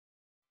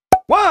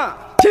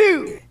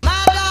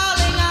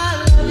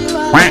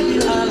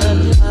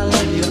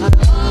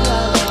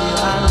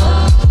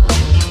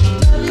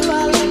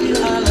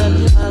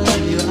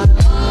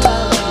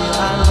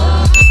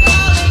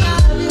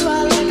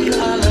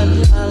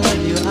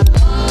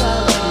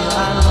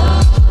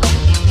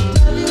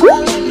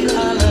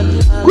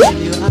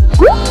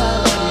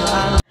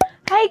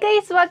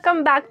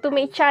Welcome back to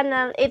my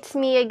channel. It's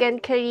me again,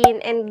 Karine.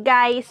 And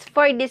guys,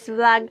 for this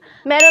vlog,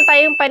 meron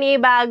tayong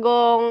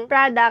panibagong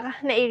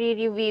product na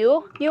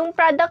i-review. Yung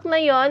product na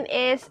yon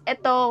is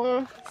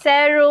itong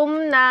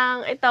serum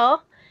ng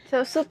ito.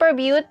 So, Sooper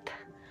Beaute.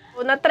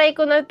 So, na-try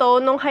ko na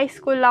to nung high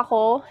school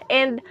ako.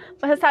 And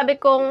masasabi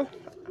kong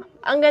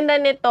ang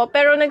ganda nito.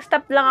 Pero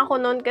nag-stop lang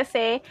ako noon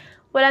kasi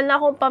wala na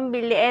akong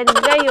pambili. And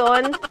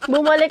ngayon,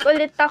 bumalik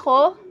ulit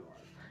ako.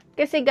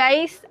 Kasi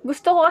guys,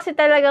 gusto ko kasi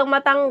talagang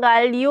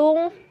matanggal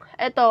yung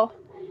itong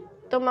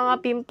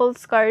mga pimple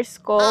scars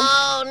ko.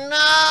 Oh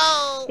no!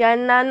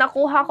 Yan na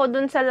nakuha ko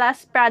dun sa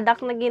last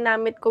product na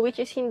ginamit ko,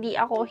 which is hindi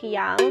ako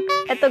hiyang.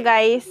 Ito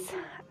guys,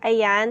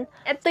 ayan.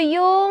 Ito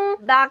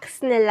yung box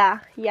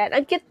nila. Yan,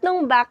 ang cute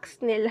nung box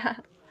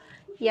nila.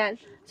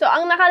 Yan. So,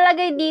 ang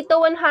nakalagay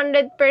dito,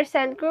 100%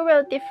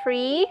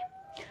 cruelty-free.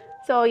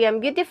 So, yan,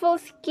 beautiful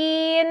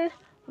skin,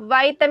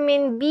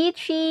 vitamin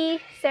B3,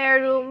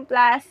 serum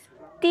plus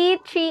tea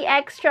tree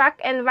extract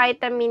and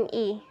vitamin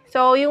E.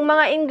 So, yung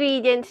mga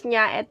ingredients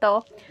niya,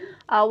 ito,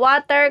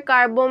 water,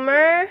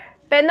 carbomer,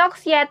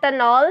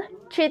 phenoxyethanol,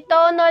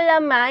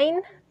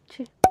 chitonolamine,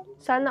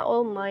 sana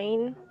all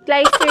mine,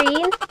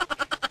 glycerin,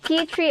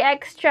 tea tree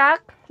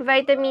extract,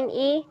 vitamin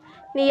E,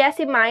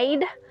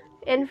 niacinamide,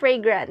 and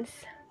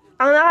fragrance.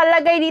 Ang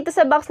nakalagay dito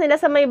sa box nila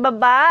sa may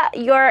baba,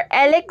 your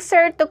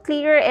elixir to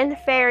clear and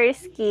fairer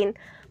skin.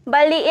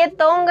 Bali,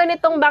 itong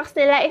ganitong box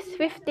nila is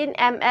 15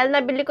 ml.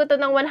 Nabili ko to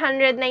ng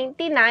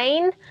 199.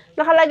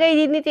 Nakalagay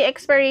din dito yung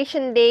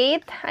expiration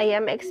date.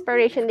 Ayan, may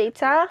expiration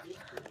date sa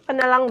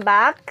kanilang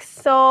box.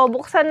 So,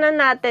 buksan na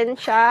natin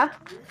siya.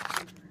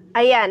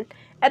 Ayan.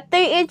 Ito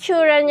yung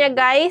itsura niya,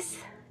 guys,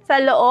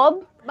 sa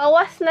loob.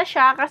 Bawas na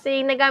siya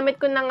kasi nagamit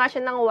ko na nga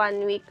siya ng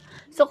 1 week.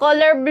 So,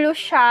 color blue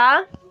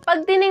siya.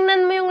 Pag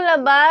tinignan mo yung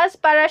labas,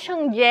 para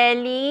siyang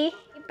jelly.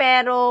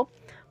 Pero,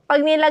 pag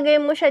nilagay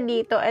mo siya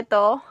dito,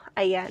 ito,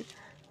 ayan.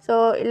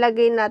 So,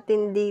 ilagay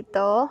natin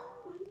dito.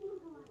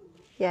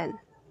 Yan.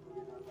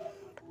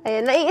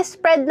 Ayan.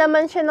 Nai-spread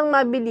naman siya ng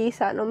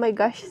mabilisan. Oh my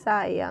gosh,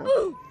 sayang.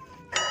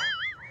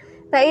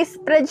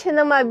 Nai-spread siya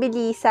ng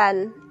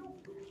mabilisan.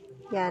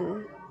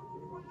 Yan.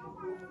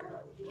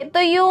 Ito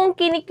yung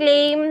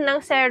kiniklaim ng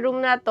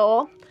serum na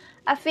to.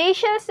 A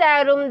facial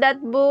serum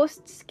that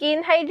boosts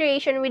skin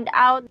hydration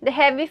without the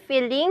heavy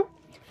feeling,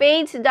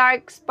 fades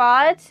dark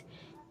spots,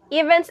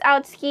 evens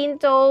out skin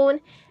tone,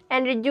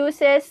 and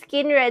reduces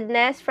skin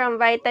redness from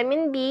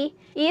vitamin B,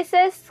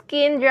 eases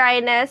skin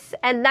dryness,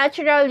 and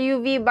natural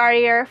UV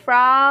barrier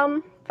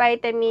from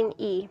vitamin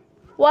E.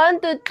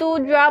 1 to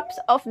 2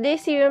 drops of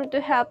this serum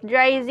to help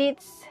dry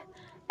zits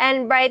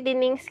and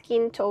brightening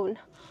skin tone.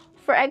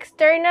 For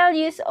external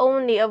use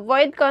only,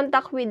 avoid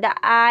contact with the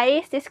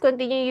eyes.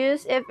 Discontinue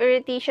use if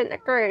irritation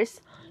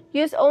occurs.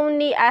 Use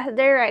only as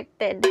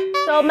directed.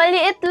 So,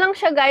 maliit lang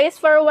siya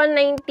guys for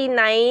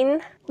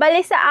 199.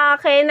 Bali sa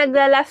akin,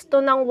 naglalast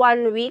to ng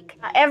 1 week.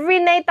 Every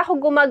night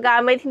ako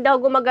gumagamit. Hindi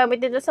ako gumagamit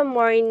dito sa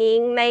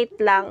morning. Night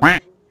lang.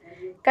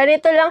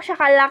 Ganito lang siya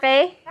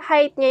kalaki.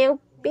 Height niya yung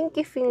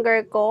pinky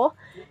finger ko.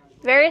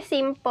 Very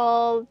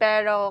simple,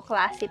 pero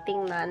classy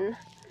tingnan.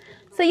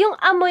 So, yung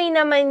amoy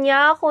naman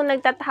niya, kung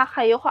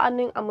nagtataka kayo kung ano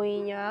yung amoy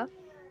niya.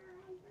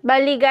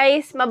 Bali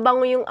guys,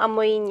 mabango yung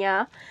amoy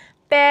niya.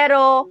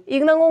 Pero,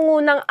 yung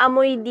nangungunang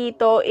amoy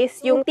dito is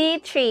yung tea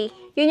tree.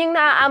 Yun yung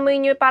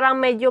naaamoy nyo, parang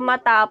medyo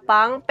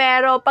matapang.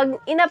 Pero, pag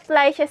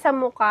in-apply siya sa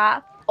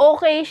mukha,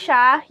 okay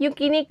siya. Yung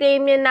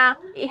kiniklaim niya na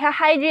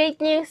i-hydrate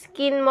niya yung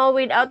skin mo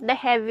without the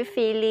heavy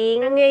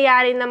feeling.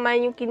 Nangyayari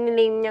naman yung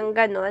kiniklaim niyang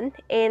ganon.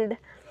 And,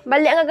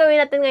 bali, ang gagawin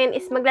natin ngayon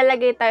is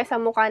maglalagay tayo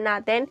sa mukha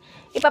natin.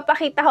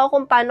 Ipapakita ko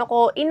kung paano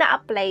ko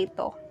ina-apply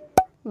ito.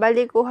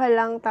 Bali, kuha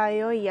lang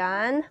tayo.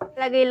 Yan.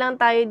 Lagay lang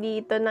tayo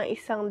dito ng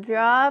isang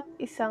drop,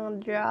 isang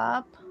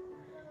drop,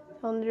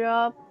 isang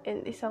drop,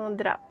 and isang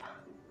drop.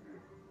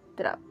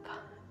 Drop.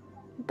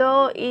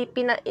 Ito,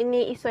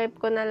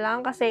 ini-swipe ko na lang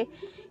kasi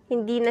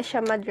hindi na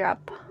siya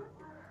ma-drop.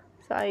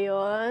 So,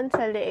 ayun.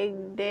 Sa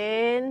leeg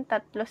din.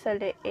 3 sa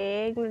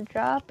leeg.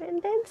 Drop.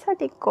 And then, sa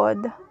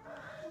likod.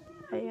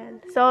 Ayan.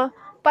 So,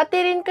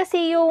 pati rin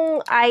kasi yung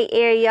eye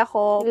area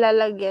ko,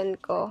 lalagyan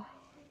ko.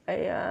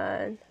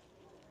 Ayan.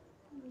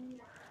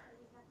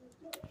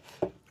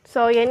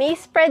 So, yan,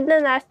 i-spread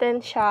na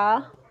natin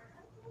siya.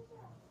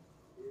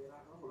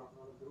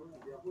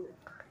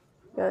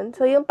 Yan.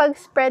 So, yung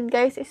pag-spread,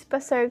 guys, is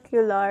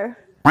pa-circular.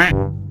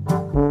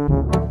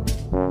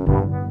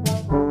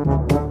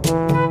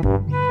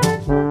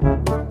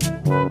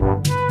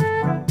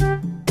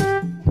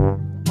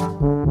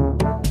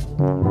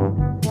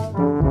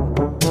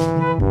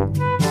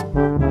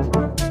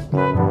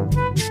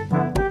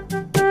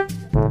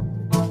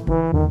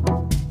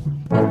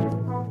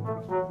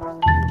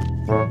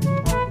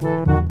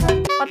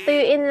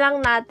 Patuyuin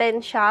lang natin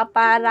siya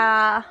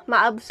para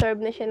ma-absorb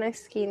na siya ng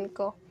skin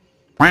ko.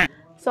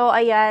 So,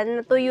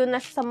 ayan, natuyo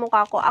na siya sa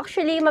mukha ko.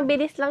 Actually,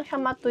 mabilis lang siya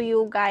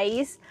matuyo,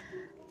 guys.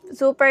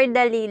 Super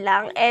dali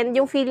lang. And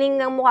yung feeling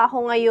ng mukha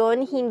ko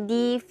ngayon,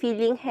 hindi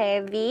feeling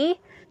heavy.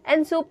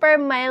 And super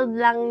mild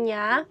lang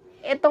niya.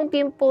 Itong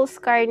pimple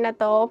scar na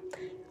to,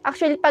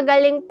 Actually,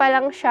 pagaling pa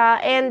lang siya.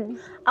 And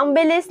ang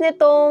bilis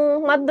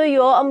nitong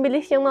matuyo, ang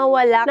bilis niyang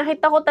mawala.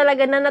 Nakita ko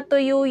talaga na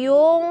natuyo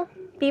yung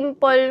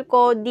pimple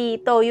ko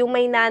dito, yung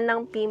may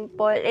nanang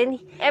pimple. And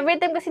every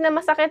time kasi na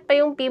masakit pa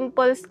yung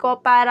pimples ko,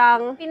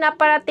 parang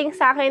pinaparating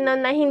sa akin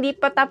nun na hindi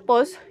pa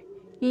tapos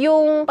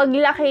yung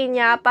paglaki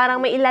niya, parang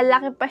may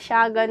ilalaki pa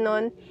siya,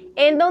 ganun.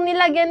 And nung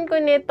nilagyan ko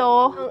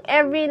nito,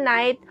 every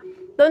night,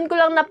 doon ko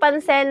lang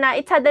napansin na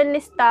it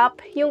suddenly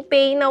stop, yung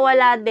pain na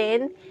wala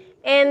din,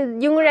 and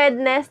yung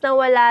redness na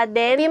wala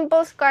din,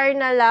 pimple scar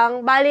na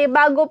lang, bali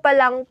bago pa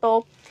lang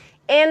to,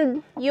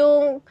 and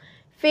yung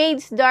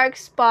fades, dark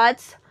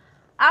spots,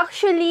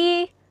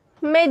 actually,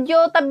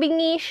 medyo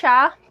tabingi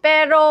siya,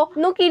 pero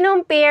nung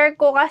kinumpare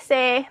ko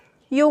kasi,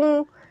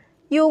 yung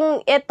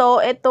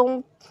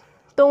itong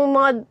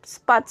mga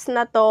spots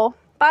na to,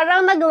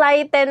 parang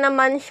naglighten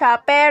naman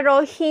siya,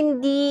 pero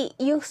hindi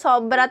yung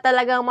sobra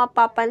talagang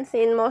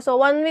mapapansin mo. So,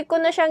 1 week ko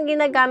na siyang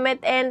ginagamit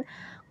and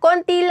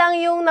konti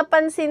lang yung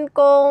napansin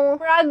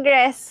kong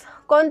progress.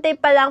 Konti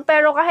pa lang,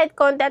 pero kahit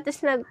konti at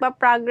least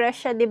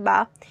nagpa-progress siya, 'di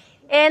ba?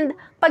 And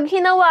pag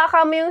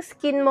hinawakan mo yung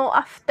skin mo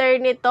after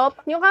nito,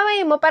 yung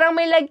kamay mo parang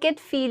may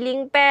lagkit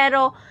feeling,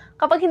 pero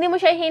kapag hindi mo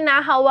siya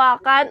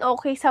hinahawakan,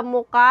 okay sa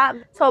muka,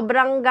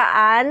 sobrang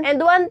gaan. And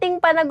one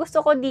thing pa na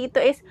gusto ko dito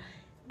is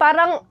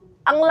parang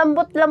ang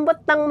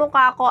lambot-lambot ng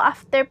mukha ko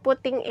after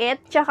putting it.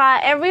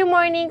 Tsaka every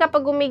morning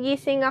kapag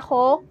gumigising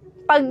ako,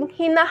 pag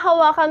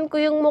hinahawakan ko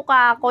yung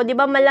mukha ko, 'di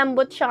ba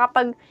malambot siya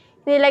kapag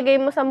nilagay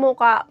mo sa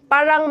mukha,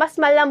 parang mas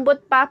malambot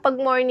pa pag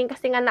morning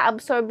kasi nga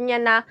na-absorb niya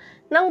na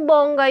ng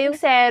bongga yung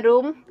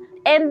serum.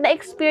 And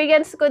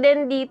na-experience ko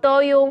din dito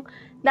yung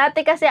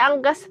dati kasi ang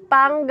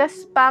gaspang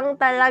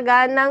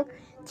talaga ng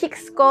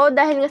cheeks ko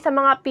dahil nga sa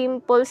mga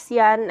pimples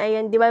yan.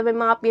 Ayan, di ba may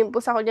mga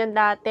pimples ako dyan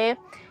dati.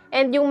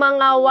 And yung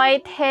mga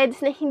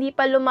whiteheads na hindi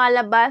pa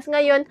lumalabas.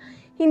 Ngayon,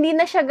 hindi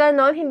na siya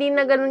ganon. Hindi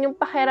na ganon yung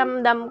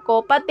pakiramdam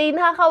ko. Pati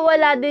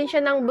nakakawala din siya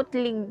ng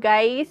butlig,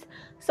 guys.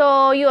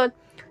 So, yun.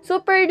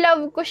 Super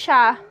love ko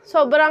siya.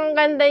 Sobrang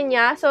ganda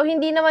niya. So,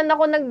 hindi naman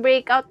ako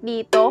nag-breakout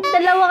dito.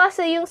 Dalawa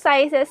kasi yung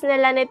sizes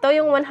nila nito.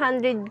 Yung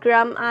 100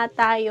 gram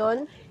ata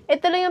yun.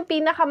 Ito lang yung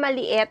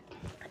pinakamaliit.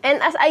 And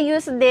as I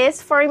use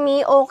this, for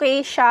me,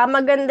 okay siya.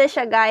 Maganda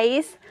siya,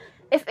 guys.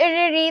 If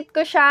i-rate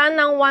ko siya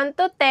ng 1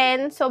 to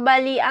 10, so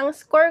bali, ang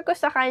score ko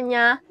sa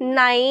kanya,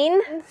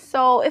 9.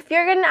 So, if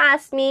you're gonna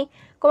ask me,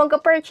 kung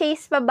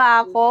magka-purchase pa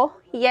ba ako?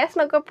 Yes,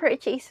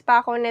 magka-purchase pa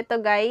ako nito,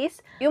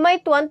 guys. You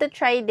might want to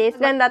try this.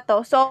 Ganda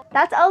to. So,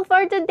 that's all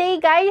for today,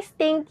 guys.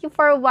 Thank you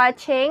for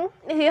watching.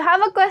 If you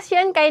have a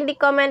question, kindly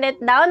comment it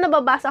down.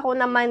 Nababasa ko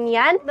naman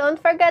yan. Don't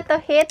forget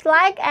to hit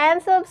like and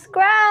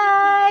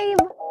subscribe!